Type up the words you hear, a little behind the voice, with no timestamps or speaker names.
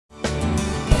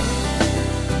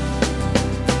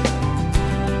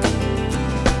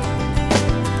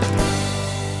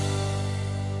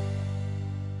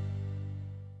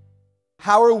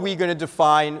how are we going to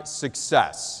define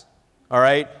success? All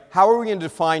right? How are we going to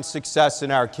define success in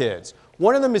our kids?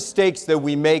 One of the mistakes that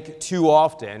we make too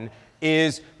often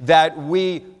is that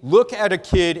we look at a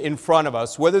kid in front of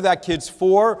us, whether that kid's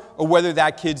 4 or whether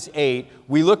that kid's 8.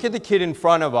 We look at the kid in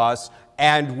front of us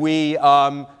and we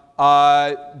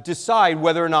decide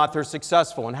whether or not they're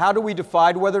successful. And how do we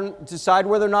decide whether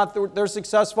or not they're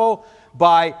successful?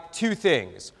 By 2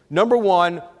 things. Number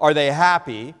 1, are they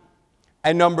happy?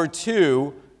 And number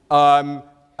 2, how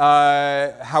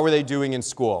are they doing in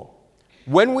school?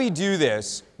 When we do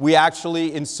this, we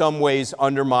actually, in some ways,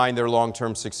 undermine their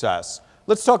long-term success.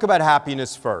 Let's talk about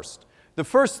happiness first. The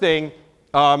first thing,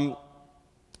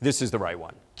 this is the right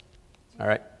one. All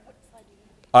right?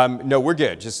 No, we're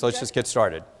good. Let's just get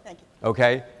started. Thank you.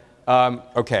 Okay?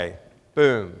 Okay.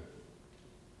 Boom.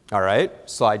 All right.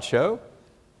 Slideshow.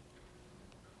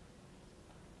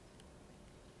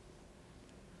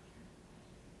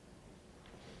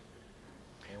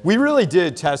 We really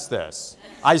did test this.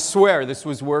 I swear this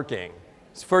was working.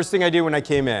 It's the first thing I did when I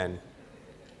came in.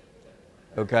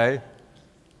 Okay?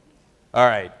 All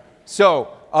right. So,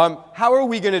 how are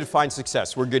we going to define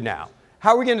success? We're good now.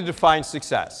 How are we going to define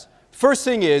success? First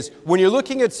thing is, when you're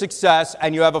looking at success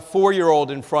and you have a 4-year-old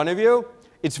in front of you,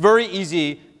 it's very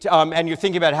easy to, and you're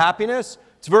thinking about happiness,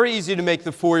 it's very easy to make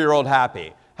the 4-year-old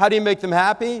happy. How do you make them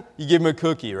happy? You give them a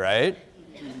cookie, right?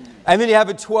 And then you have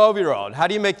a 12-year-old. How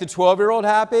do you make the 12-year-old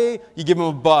happy? You give them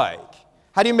a bike.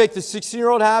 How do you make the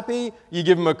 16-year-old happy? You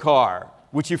give them a car,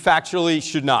 which you factually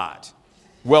should not.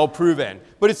 Well proven.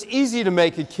 But it's easy to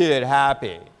make a kid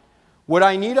happy. What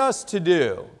I need us to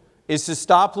do is to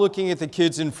stop looking at the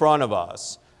kids in front of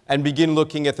us and begin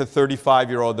looking at the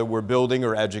 35-year-old that we're building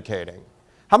or educating.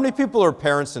 How many people are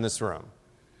parents in this room?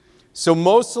 So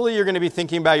mostly you're going to be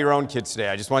thinking about your own kids today.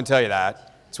 I just want to tell you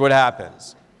that. It's what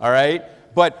happens. All right?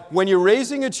 But when you're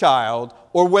raising a child,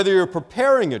 or whether you're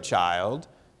preparing a child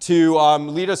to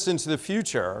lead us into the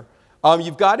future,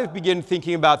 you've got to begin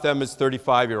thinking about them as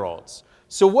 35-year-olds.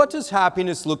 So what does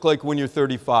happiness look like when you're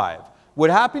 35? What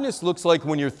happiness looks like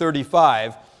when you're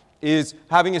 35 is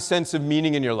having a sense of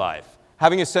meaning in your life,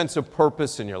 having a sense of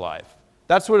purpose in your life.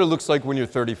 That's what it looks like when you're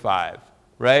 35,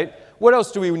 right? What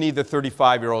else do we need the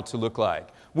 35-year-old to look like?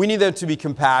 We need them to be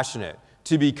compassionate,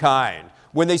 to be kind.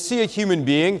 When they see a human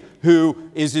being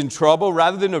who is in trouble,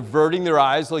 rather than averting their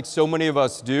eyes like so many of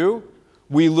us do,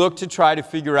 we look to try to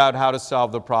figure out how to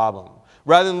solve the problem.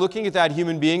 Rather than looking at that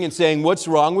human being and saying, "What's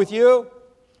wrong with you?"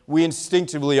 we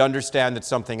instinctively understand that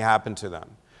something happened to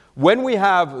them. When we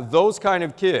have those kind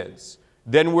of kids,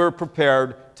 then we're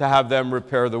prepared to have them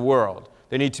repair the world.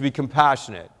 They need to be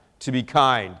compassionate, to be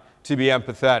kind, to be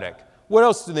empathetic. What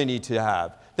else do they need to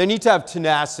have? They need to have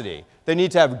tenacity. They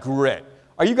need to have grit.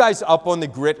 Are you guys up on the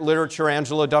grit literature,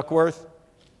 Angela Duckworth?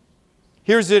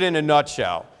 Here's it in a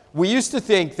nutshell. We used to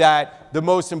think that the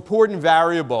most important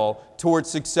variable towards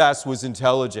success was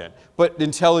intelligence.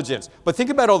 But think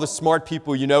about all the smart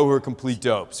people you know who are complete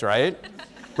dopes, right?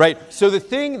 Right? So the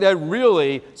thing that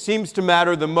really seems to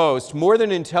matter the most, more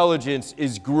than intelligence,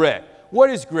 is grit. What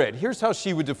is grit? Here's how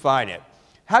she would define it.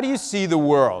 How do you see the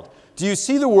world? Do you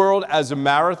see the world as a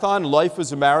marathon, life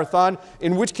as a marathon,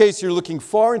 in which case you're looking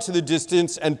far into the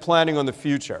distance and planning on the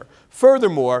future?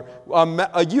 Furthermore,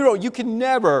 you can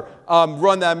never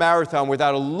run that marathon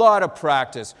without a lot of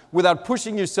practice, without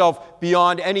pushing yourself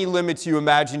beyond any limits you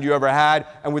imagined you ever had,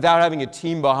 and without having a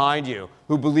team behind you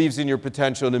who believes in your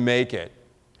potential to make it.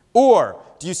 Or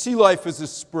do you see life as a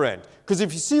sprint? Because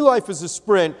if you see life as a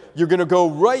sprint, you're going to go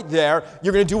right there,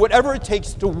 you're going to do whatever it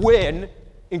takes to win,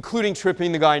 including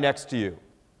tripping the guy next to you.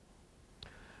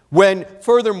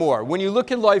 Furthermore, when you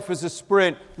look at life as a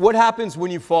sprint, what happens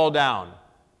when you fall down?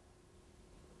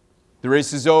 The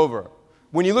race is over.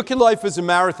 When you look at life as a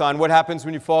marathon, what happens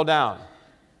when you fall down?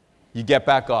 You get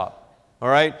back up. All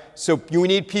right? So we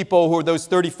need people who are those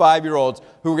 35-year-olds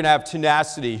who are going to have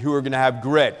tenacity, who are going to have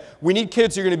grit. We need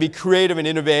kids who are going to be creative and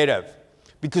innovative,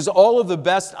 because all of the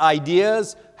best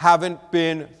ideas haven't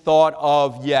been thought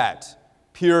of yet,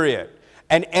 period.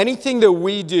 And anything that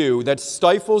we do that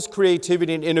stifles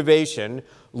creativity and innovation,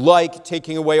 like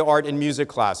taking away art and music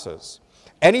classes,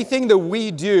 anything that we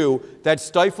do that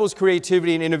stifles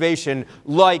creativity and innovation,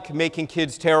 like making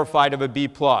kids terrified of a B+,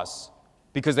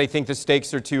 because they think the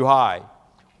stakes are too high,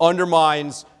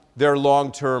 undermines their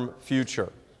long-term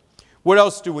future. What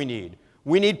else do we need?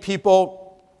 We need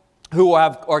people who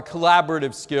are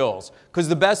collaborative skills, because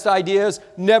the best ideas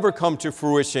never come to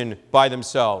fruition by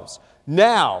themselves.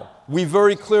 Now, we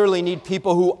very clearly need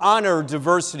people who honor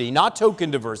diversity, not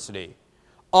token diversity.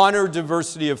 Honor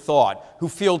diversity of thought, who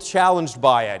feel challenged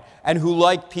by it, and who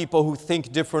like people who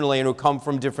think differently and who come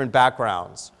from different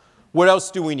backgrounds. What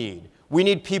else do we need? We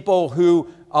need people who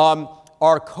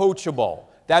are coachable.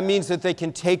 That means that they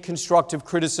can take constructive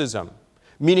criticism,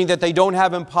 meaning that they don't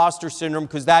have imposter syndrome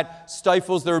because that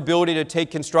stifles their ability to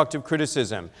take constructive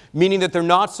criticism, meaning that they're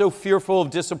not so fearful of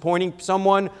disappointing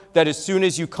someone that as soon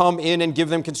as you come in and give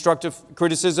them constructive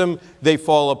criticism, they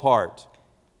fall apart.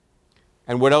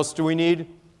 And what else do we need?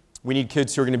 We need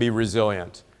kids who are going to be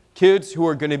resilient. Kids who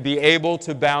are going to be able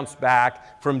to bounce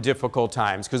back from difficult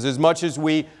times. Because as much as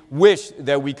we wish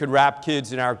that we could wrap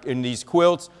kids in these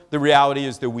quilts, the reality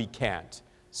is that we can't.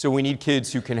 So we need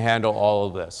kids who can handle all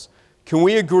of this. Can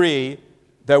we agree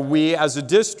that we as a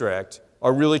district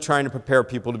are really trying to prepare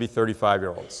people to be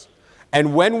 35-year-olds?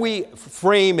 And when we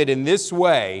frame it in this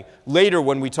way, later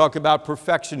when we talk about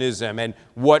perfectionism and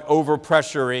what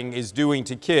overpressuring is doing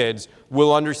to kids,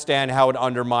 we'll understand how it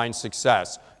undermines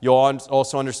success. You'll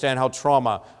also understand how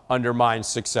trauma undermines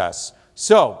success.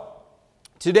 So,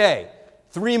 today,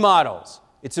 3 models.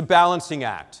 It's a balancing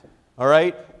act, all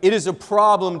right? It is a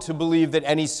problem to believe that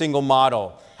any single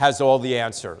model has all the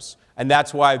answers. And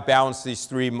that's why I've balanced these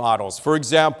 3 models. For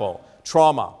example,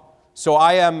 trauma. So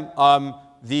I am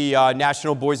the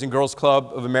National Boys and Girls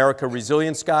Club of America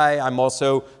Resilience Guy. I'm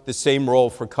also the same role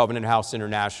for Covenant House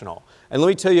International. And let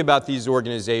me tell you about these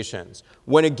organizations.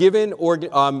 When a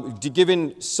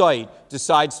given site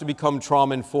decides to become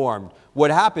trauma-informed,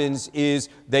 what happens is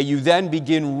that you then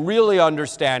begin really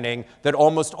understanding that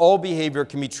almost all behavior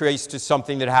can be traced to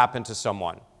something that happened to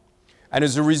someone. And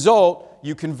as a result,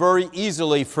 you can very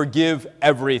easily forgive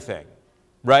everything.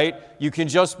 Right? You can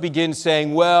just begin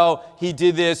saying, well, he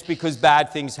did this because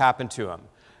bad things happened to him.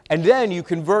 And then you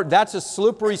convert, that's a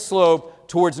slippery slope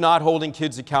towards not holding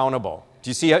kids accountable.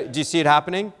 Do you see it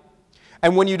happening?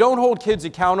 And when you don't hold kids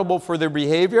accountable for their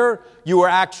behavior, you are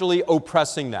actually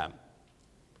oppressing them.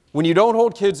 When you don't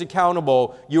hold kids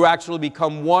accountable, you actually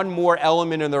become one more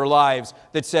element in their lives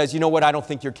that says, you know what, I don't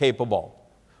think you're capable.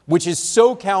 Which is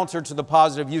so counter to the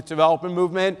positive youth development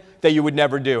movement that you would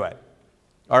never do it.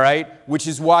 All right? Which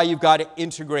is why you've got to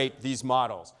integrate these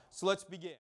models. So let's begin.